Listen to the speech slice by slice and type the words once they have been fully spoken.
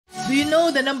Do you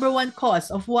know the number one cause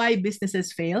of why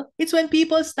businesses fail? It's when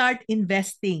people start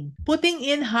investing, putting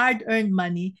in hard-earned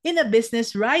money in a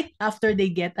business right after they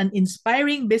get an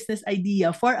inspiring business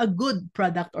idea for a good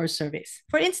product or service.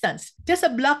 For instance, just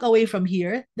a block away from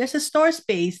here, there's a store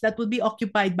space that would be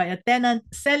occupied by a tenant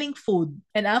selling food,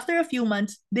 and after a few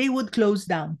months, they would close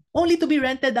down, only to be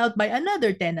rented out by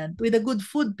another tenant with a good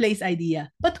food place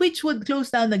idea, but which would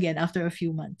close down again after a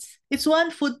few months. It's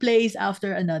one food place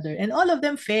after another, and all of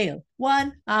them fail,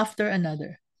 one after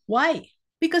another. Why?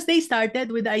 Because they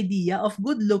started with the idea of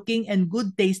good looking and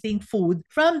good tasting food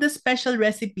from the special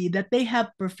recipe that they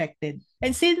have perfected.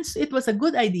 And since it was a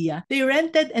good idea, they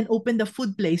rented and opened a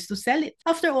food place to sell it.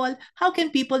 After all, how can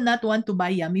people not want to buy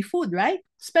yummy food, right?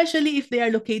 Especially if they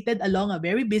are located along a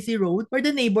very busy road where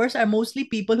the neighbors are mostly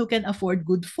people who can afford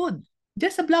good food.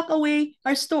 Just a block away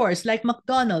are stores like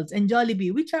McDonald's and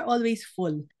Jollibee, which are always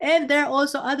full. And there are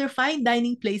also other fine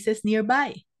dining places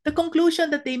nearby. The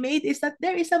conclusion that they made is that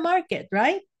there is a market,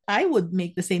 right? I would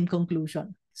make the same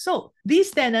conclusion. So,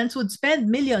 these tenants would spend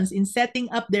millions in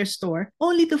setting up their store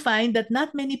only to find that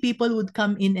not many people would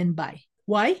come in and buy.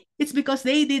 Why? It's because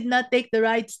they did not take the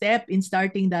right step in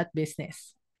starting that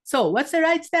business. So, what's the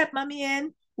right step, Mami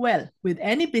Ann? Well, with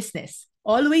any business,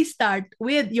 always start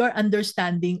with your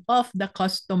understanding of the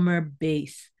customer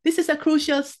base. This is a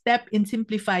crucial step in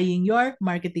simplifying your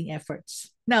marketing efforts.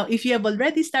 Now, if you have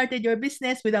already started your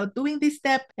business without doing this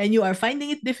step and you are finding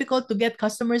it difficult to get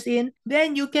customers in,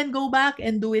 then you can go back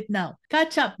and do it now.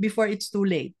 Catch up before it's too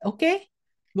late, okay?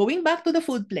 Going back to the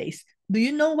food place, do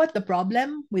you know what the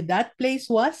problem with that place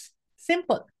was?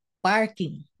 Simple.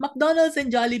 Parking. McDonald's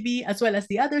and Jollibee, as well as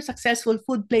the other successful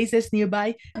food places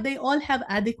nearby, they all have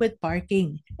adequate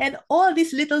parking. And all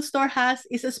this little store has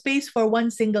is a space for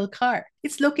one single car.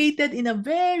 It's located in a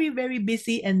very, very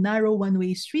busy and narrow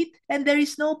one-way street, and there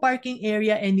is no parking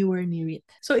area anywhere near it.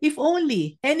 So if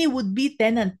only any would-be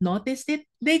tenant noticed it,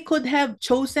 they could have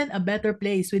chosen a better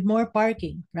place with more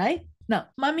parking, right?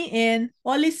 Now, Mami N,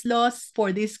 all is lost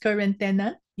for this current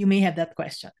tenant? You may have that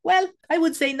question. Well, I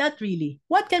would say not really.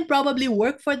 What can probably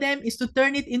work for them is to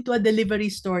turn it into a delivery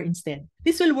store instead.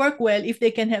 This will work well if they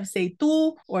can have, say,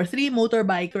 2 or 3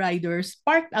 motorbike riders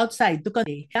parked outside to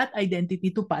convey that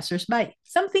identity to passersby.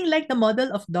 Something like the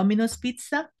model of Domino's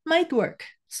Pizza might work.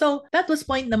 So that was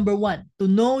point number 1, to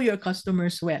know your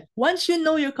customers well. Once you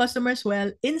know your customers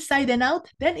well, inside and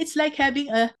out, then it's like having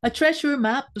a treasure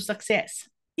map to success.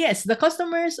 Yes, the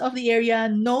customers of the area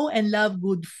know and love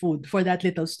good food for that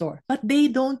little store, but they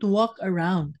don't walk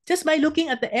around. Just by looking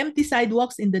at the empty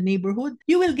sidewalks in the neighborhood,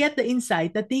 you will get the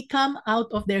insight that they come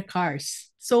out of their cars.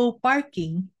 So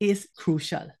parking is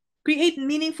crucial. Create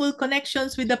meaningful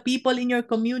connections with the people in your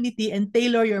community and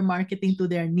tailor your marketing to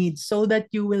their needs so that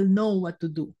you will know what to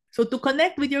do. So to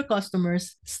connect with your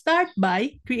customers, start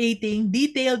by creating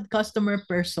detailed customer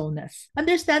personas.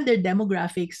 Understand their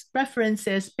demographics,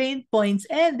 preferences, pain points,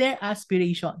 and their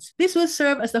aspirations. This will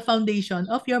serve as the foundation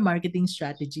of your marketing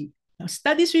strategy. Now,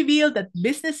 studies reveal that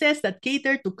businesses that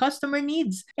cater to customer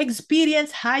needs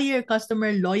experience higher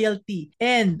customer loyalty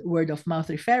and word-of-mouth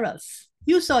referrals.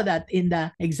 You saw that in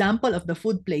the example of the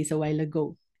food place a while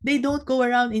ago. They don't go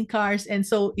around in cars, and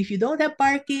so if you don't have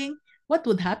parking, what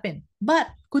would happen? But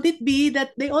could it be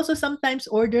that they also sometimes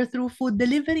order through food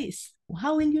deliveries?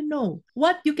 How will you know?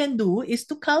 What you can do is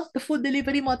to count the food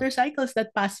delivery motorcycles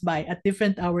that pass by at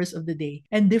different hours of the day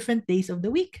and different days of the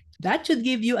week. That should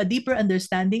give you a deeper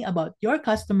understanding about your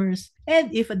customers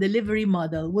and if a delivery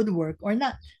model would work or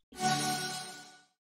not.